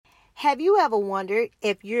Have you ever wondered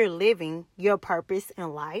if you're living your purpose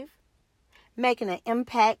in life, making an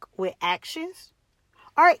impact with actions,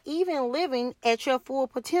 or even living at your full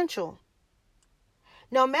potential?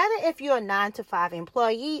 No matter if you're a 9-to-5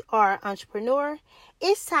 employee or an entrepreneur,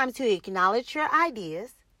 it's time to acknowledge your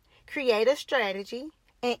ideas, create a strategy,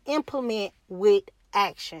 and implement with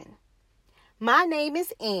action. My name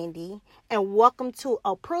is Andy, and welcome to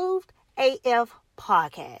Approved AF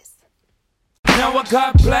Podcast. Now I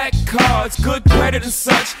got black cards, good credit and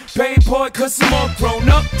such. Paid boy, cause I'm all grown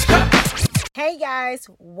up. Hey guys,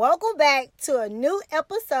 welcome back to a new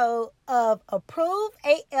episode of Approved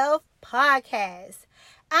AF Podcast.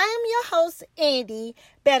 I am your host, Andy,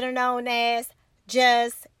 better known as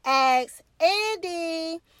Just Ask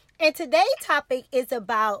Andy. And today's topic is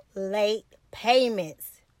about late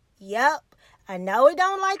payments. Yup, I know we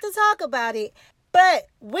don't like to talk about it, but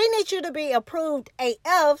we need you to be approved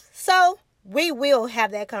AF, so we will have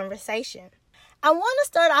that conversation. I want to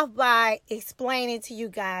start off by explaining to you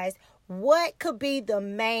guys what could be the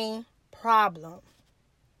main problem.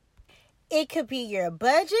 It could be your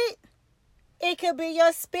budget. It could be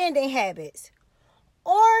your spending habits.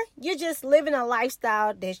 Or you're just living a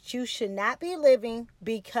lifestyle that you should not be living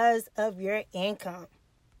because of your income.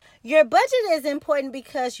 Your budget is important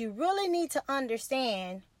because you really need to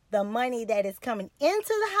understand the money that is coming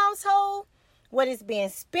into the household, what is being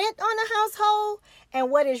spent on the household, and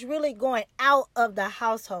what is really going out of the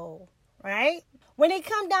household, right? When it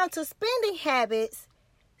comes down to spending habits,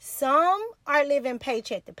 some are living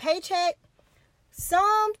paycheck to paycheck.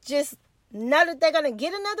 Some just know that they're going to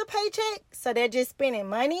get another paycheck, so they're just spending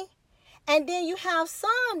money. And then you have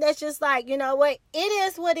some that's just like, you know what, it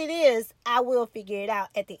is what it is. I will figure it out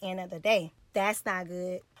at the end of the day. That's not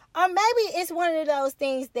good. Or maybe it's one of those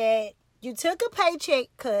things that you took a paycheck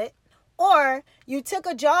cut, or you took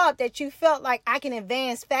a job that you felt like I can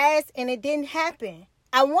advance fast and it didn't happen.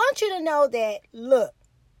 I want you to know that, look,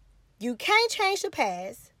 you can't change the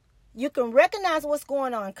past. You can recognize what's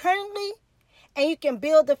going on currently, and you can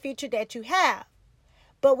build the future that you have.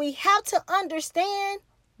 But we have to understand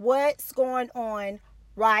what's going on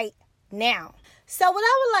right now. So what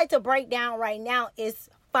I would like to break down right now is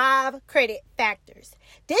 5 credit factors.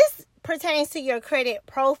 This pertains to your credit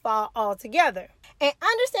profile altogether. And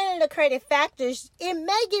understanding the credit factors, it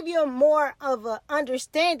may give you more of an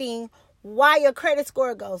understanding why your credit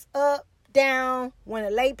score goes up, down, when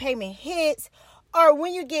a late payment hits, or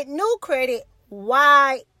when you get new credit,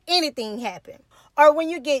 why anything happened. Or when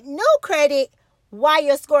you get new credit, why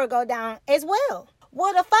your score go down as well.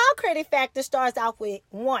 Well, the 5 credit factors starts off with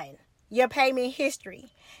 1, your payment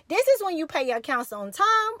history. This is when you pay your accounts on time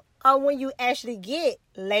or when you actually get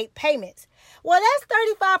late payments. Well,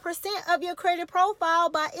 that's 35% of your credit profile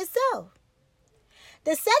by itself.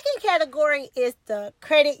 The second category is the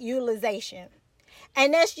credit utilization.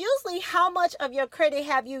 And that's usually how much of your credit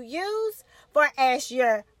have you used for as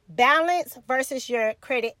your balance versus your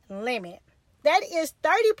credit limit. That is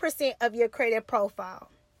 30% of your credit profile.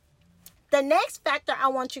 The next factor I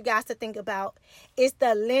want you guys to think about is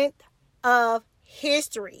the length of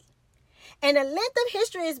history. And the length of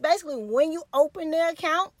history is basically when you open the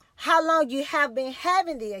account, how long you have been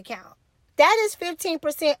having the account. That is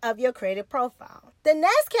 15% of your credit profile. The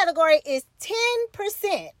next category is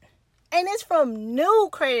 10%, and it's from new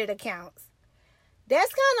credit accounts.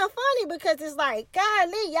 That's kind of funny because it's like,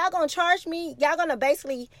 golly, y'all gonna charge me? Y'all gonna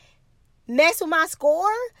basically mess with my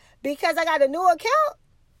score because I got a new account?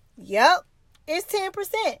 Yep, it's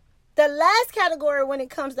 10%. The last category when it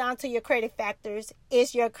comes down to your credit factors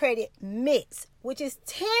is your credit mix, which is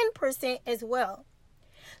 10% as well.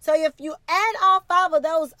 So if you add all 5 of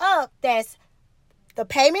those up, that's the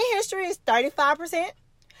payment history is 35%,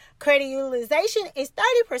 credit utilization is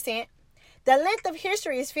 30%, the length of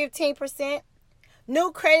history is 15%,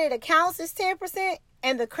 new credit accounts is 10%,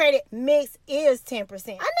 and the credit mix is 10%.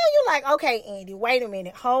 I know you're like, okay, Andy, wait a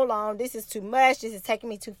minute, hold on, this is too much, this is taking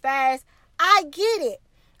me too fast. I get it,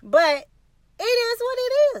 but it is what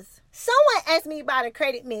it is. Someone asked me about a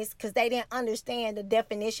credit mix because they didn't understand the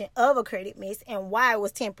definition of a credit mix and why it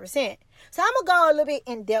was 10%. So I'm going to go a little bit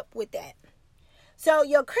in depth with that. So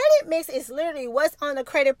your credit mix is literally what's on the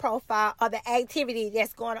credit profile or the activity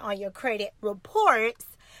that's going on your credit reports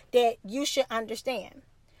that you should understand.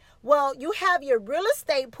 Well, you have your real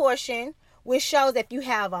estate portion, which shows if you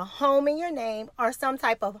have a home in your name or some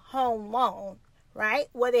type of home loan, right?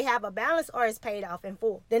 Whether they have a balance or it's paid off in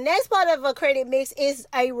full. The next part of a credit mix is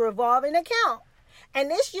a revolving account. And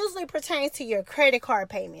this usually pertains to your credit card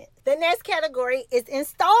payment. The next category is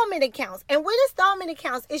installment accounts. And with installment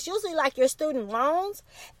accounts, it's usually like your student loans.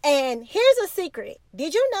 And here's a secret.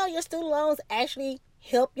 Did you know your student loans actually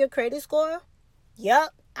help your credit score?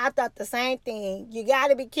 Yup, I thought the same thing. You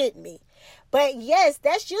gotta be kidding me. But yes,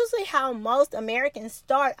 that's usually how most Americans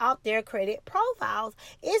start out their credit profiles,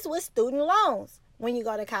 is with student loans when you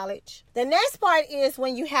go to college. The next part is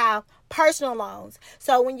when you have personal loans.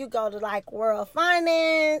 So when you go to like World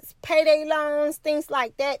Finance, payday loans, things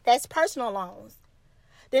like that, that's personal loans.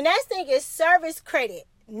 The next thing is service credit.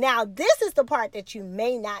 Now, this is the part that you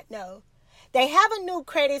may not know. They have a new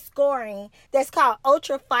credit scoring that's called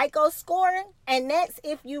Ultra FICO scoring, and that's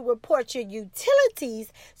if you report your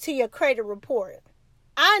utilities to your credit report.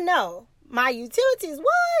 I know, my utilities,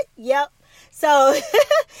 what? Yep. So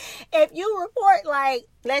if you report, like,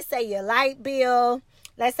 let's say your light bill,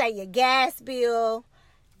 let's say your gas bill,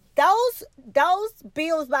 those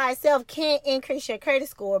bills by itself can't increase your credit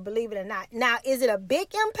score, believe it or not. Now, is it a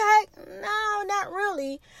big impact? No, not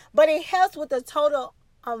really. But it helps with the total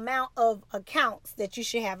amount of accounts that you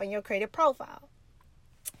should have in your credit profile.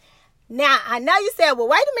 Now, I know you said, well,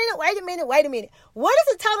 wait a minute. What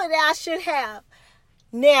is the total that I should have?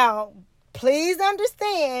 Now, please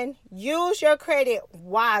understand, use your credit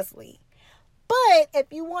wisely. But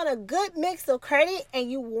if you want a good mix of credit and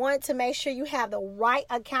you want to make sure you have the right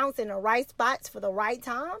accounts in the right spots for the right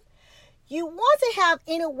time, you want to have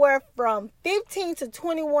anywhere from 15 to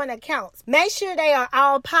 21 accounts. Make sure they are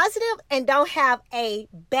all positive and don't have a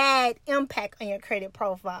bad impact on your credit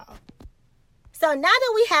profile. So now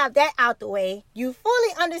that we have that out the way, you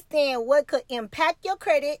fully understand what could impact your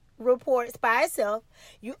credit reports by itself.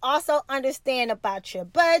 You also understand about your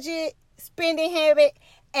budget, spending habit,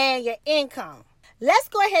 and your income. Let's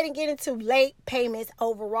go ahead and get into late payments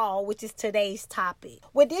overall, which is today's topic.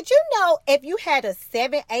 Well, did you know if you had a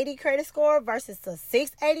 780 credit score versus a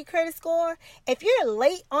 680 credit score, if you're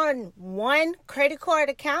late on one credit card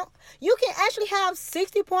account, you can actually have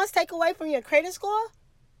 60 points take away from your credit score?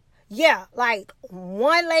 Yeah, like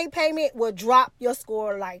one late payment will drop your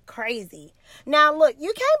score like crazy. Now, look,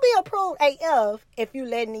 you can't be approved AF if you're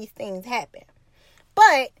letting these things happen.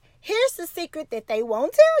 But here's the secret that they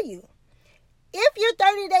won't tell you. If you're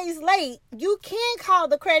 30 days late, you can call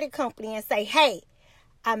the credit company and say, hey,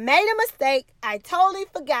 I made a mistake. I totally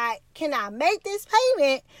forgot. Can I make this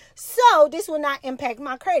payment so this will not impact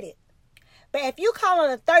my credit? But if you call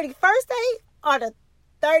on the 31st day or the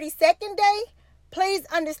 32nd day, please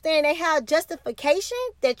understand they have justification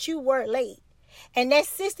that you were late. And that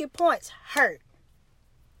 60 points hurt.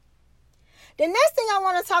 The next thing I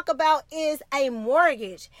want to talk about is a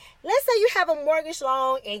mortgage. Let's say you have a mortgage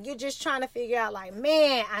loan and you're just trying to figure out like,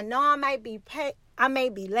 man, I know I may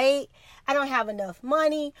be late. I don't have enough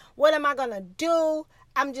money. What am I going to do?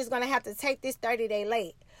 I'm just going to have to take this 30-day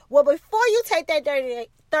late. Well, before you take that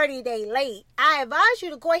 30-day late, I advise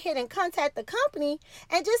you to go ahead and contact the company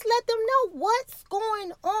and just let them know what's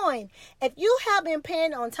going on. If you have been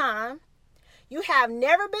paying on time, you have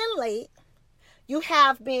never been late, you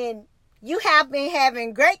have been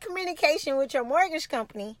having great communication with your mortgage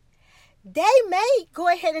company, they may go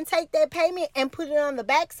ahead and take that payment and put it on the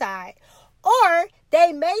backside. Or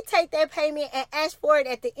they may take that payment and ask for it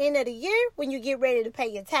at the end of the year when you get ready to pay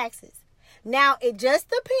your taxes. Now, it just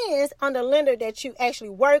depends on the lender that you actually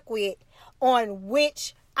work with on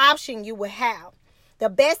which option you will have. The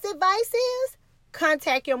best advice is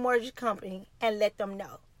contact your mortgage company and let them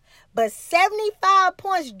know. But 75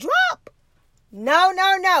 points drop? No,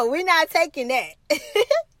 we're not taking that.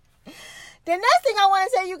 The next thing I want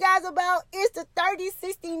to tell you guys about is the 30,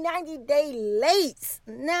 60, 90 day lates.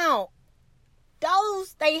 Now,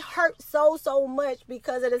 those, they hurt so much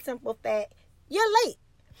because of the simple fact you're late.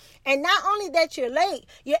 And not only that you're late,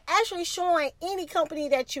 you're actually showing any company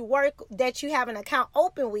that you have an account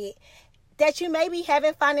open with that you may be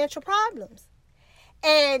having financial problems.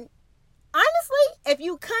 And honestly, if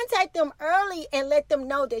you contact them early and let them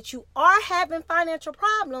know that you are having financial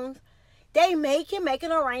problems, they can make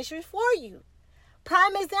an arrangement for you.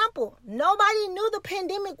 Prime example, nobody knew the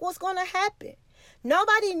pandemic was going to happen.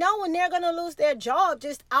 Nobody know when they're going to lose their job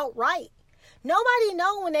just outright. Nobody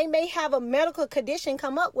know when they may have a medical condition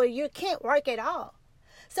come up where you can't work at all.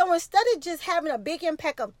 So instead of just having a big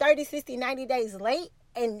impact of 30, 60, 90 days late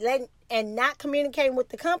and not communicating with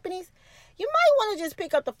the companies, you might want to just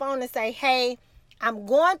pick up the phone and say, hey, I'm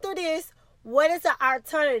going through this. What is the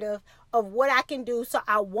alternative of what I can do so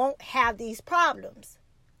I won't have these problems?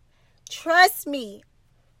 Trust me,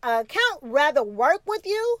 an account rather work with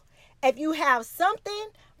you if you have something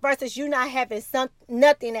versus you not having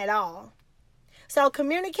nothing at all. So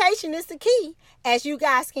communication is the key, as you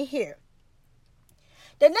guys can hear.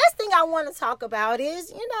 The next thing I want to talk about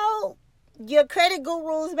is, your credit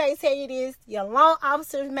gurus may tell you this, your loan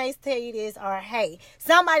officers may tell you this, or hey,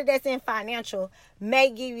 somebody that's in financial may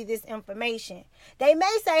give you this information. They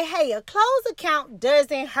may say, hey, a closed account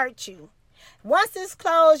doesn't hurt you. Once it's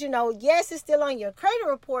closed, yes, it's still on your credit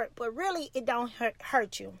report, but really it don't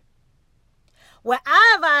hurt you. Well,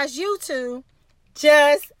 I advise you to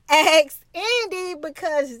just ask Andy,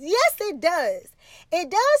 because yes, it does. It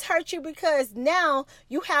does hurt you because now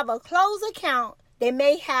you have a closed account. They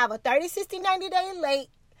may have a 30, 60, 90-day late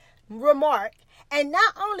remark. And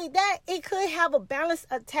not only that, it could have a balance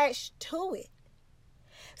attached to it.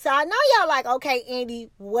 So I know y'all like, okay, Andy,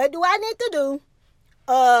 what do I need to do?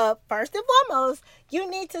 First and foremost, you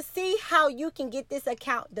need to see how you can get this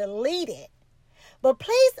account deleted. But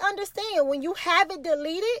please understand, when you have it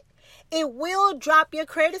deleted, it will drop your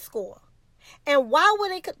credit score. And why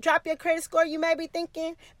would it drop your credit score, you may be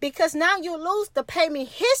thinking? Because now you lose the payment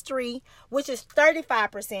history, which is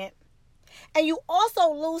 35%. And you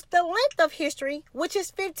also lose the length of history, which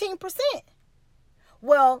is 15%.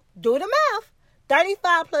 Well, do the math.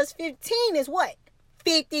 35 plus 15 is what?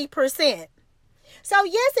 50%. So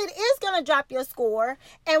yes, it is going to drop your score.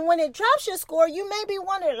 And when it drops your score, you may be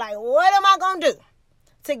wondering, like, what am I going to do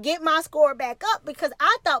to get my score back up? Because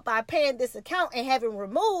I thought by paying this account and having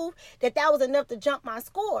removed that was enough to jump my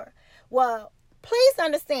score. Well, please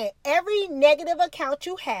understand, every negative account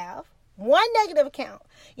you have, one negative account,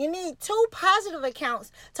 you need 2 positive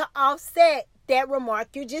accounts to offset that remark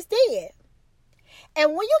you just did. And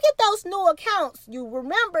when you get those new accounts, you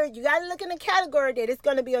remember, you got to look in the category that it's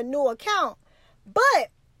going to be a new account. But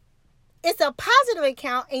it's a positive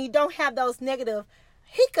account and you don't have those negative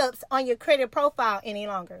hiccups on your credit profile any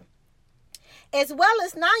longer. As well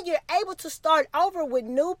as now you're able to start over with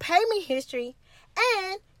new payment history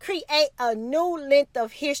and create a new length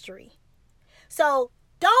of history. So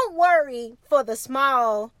don't worry for the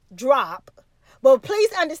small drop, but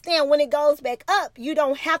please understand, when it goes back up, you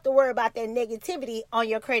don't have to worry about that negativity on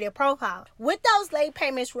your credit profile. With those late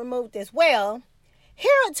payments removed as well,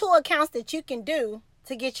 here are 2 accounts that you can do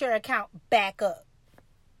to get your account back up.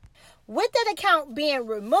 With that account being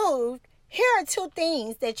removed, here are 2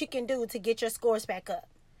 things that you can do to get your scores back up.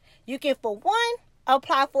 You can, for one,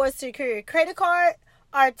 apply for a secured credit card,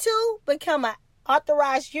 or 2, become an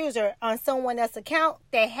authorized user on someone else's account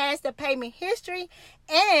that has the payment history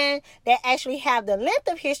and that actually have the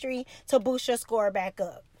length of history to boost your score back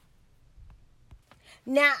up.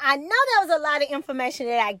 Now, I know that was a lot of information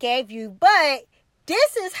that I gave you, but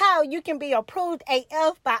this is how you can be approved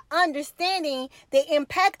AF, by understanding the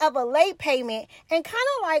impact of a late payment and kind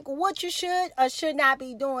of like what you should or should not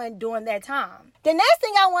be doing during that time. The next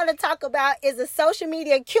thing I want to talk about is a social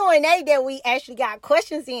media Q&A that we actually got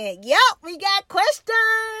questions in. Yup, we got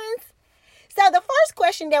questions. So the first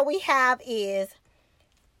question that we have is,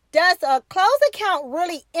 does a closed account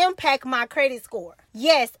really impact my credit score?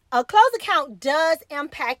 Yes, a closed account does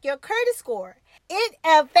impact your credit score. It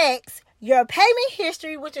affects your payment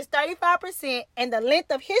history, which is 35%, and the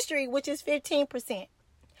length of history, which is 15%.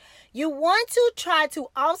 You want to try to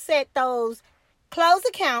offset those closed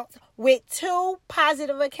accounts with 2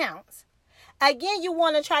 positive accounts. Again, you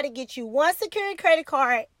want to try to get you 1 secured credit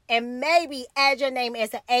card and maybe add your name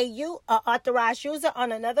as an AU, or authorized user,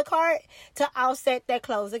 on another card to offset that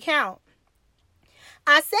closed account.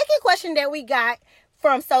 Our second question that we got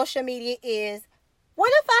from social media is,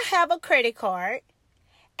 what if I have a credit card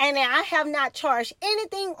and I have not charged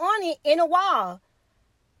anything on it in a while?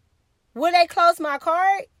 Will they close my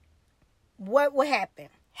card? What will happen?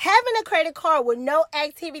 Having a credit card with no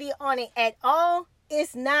activity on it at all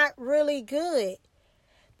is not really good.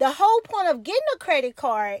 The whole point of getting a credit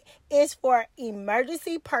card is for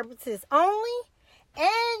emergency purposes only. And,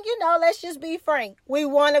 let's just be frank, we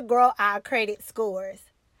want to grow our credit scores.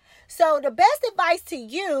 So the best advice to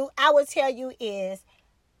you, I would tell you, is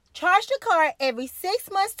charge the card every 6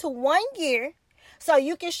 months to 1 year so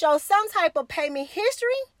you can show some type of payment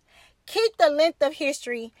history, keep the length of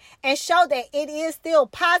history, and show that it is still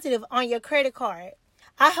positive on your credit card.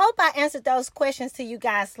 I hope I answered those questions to you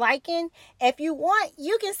guys' liking. If you want,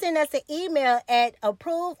 you can send us an email at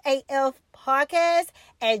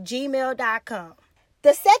approveafpodcast@gmail.com.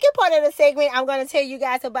 The second part of the segment I'm going to tell you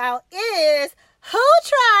guys about is who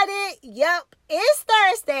tried it. Yep, it's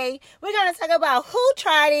Thursday. We're going to talk about who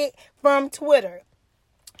tried it from Twitter.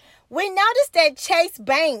 We noticed that Chase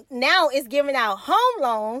Bank now is giving out home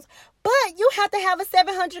loans, but you have to have a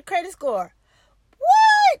 700 credit score.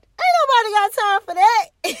 What? Ain't nobody got time for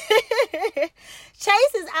that.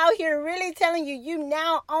 Chase is out here really telling you you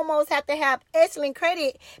now almost have to have excellent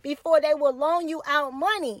credit before they will loan you out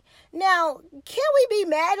money. Now, can we be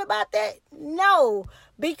mad about that? No,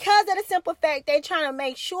 because of the simple fact they're trying to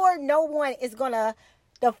make sure no one is going to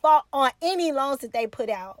default on any loans that they put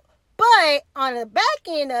out. But on the back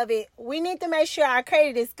end of it, we need to make sure our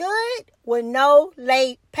credit is good with no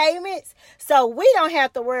late payments so we don't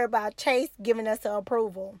have to worry about Chase giving us an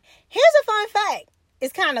approval. Here's a fun fact.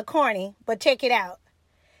 It's kind of corny, but check it out.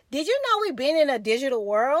 Did you know we've been in a digital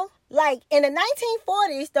world? Like in the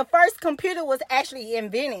 1940s, the first computer was actually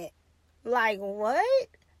invented. Like what?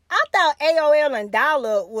 I thought AOL and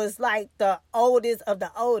dial-up was like the oldest of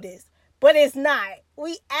the oldest. But it's not.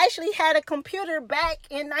 We actually had a computer back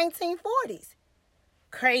in 1940s.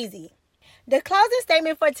 Crazy. The closing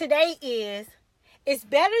statement for today is, it's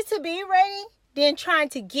better to be ready than trying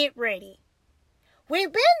to get ready.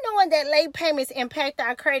 We've been knowing that late payments impact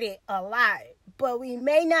our credit a lot, but we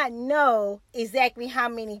may not know exactly how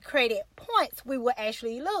many credit points we will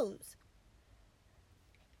actually lose.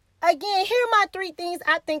 Again, here are my 3 things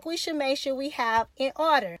I think we should make sure we have in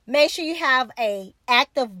order. Make sure you have an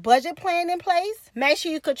active budget plan in place. Make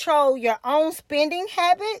sure you control your own spending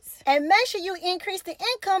habits. And make sure you increase the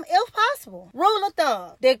income if possible. Rule of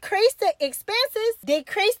thumb, decrease the expenses,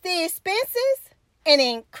 and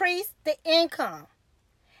increase the income.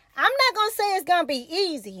 I'm not going to say it's going to be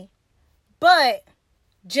easy, but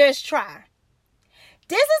just try.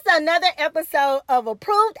 This is another episode of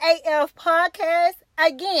Approved AF Podcast.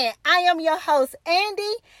 Again, I am your host,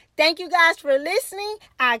 Andy. Thank you guys for listening.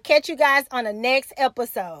 I'll catch you guys on the next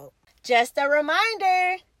episode. Just a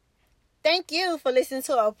reminder, thank you for listening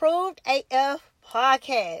to Approved AF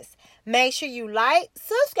Podcast. Make sure you like,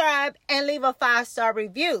 subscribe, and leave a 5-star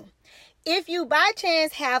review. If you by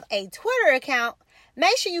chance have a Twitter account,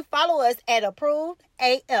 make sure you follow us at Approved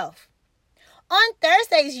AF. On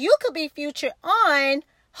Thursdays, you could be featured on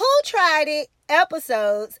Who Tried It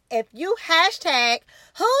episodes if you hashtag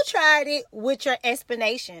Who Tried It with your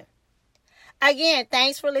explanation. Again,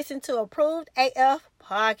 thanks for listening to Approved AF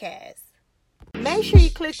Podcast. Make sure you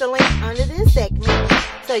click the link under this segment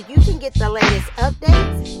so you can get the latest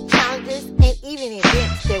updates, challenges, and even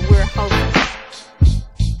events that we're hosting.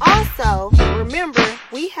 Also, remember,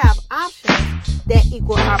 we have options that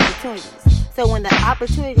equal opportunities. So when the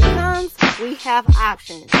opportunity comes, we have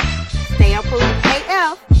options. Stay approved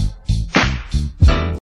AF.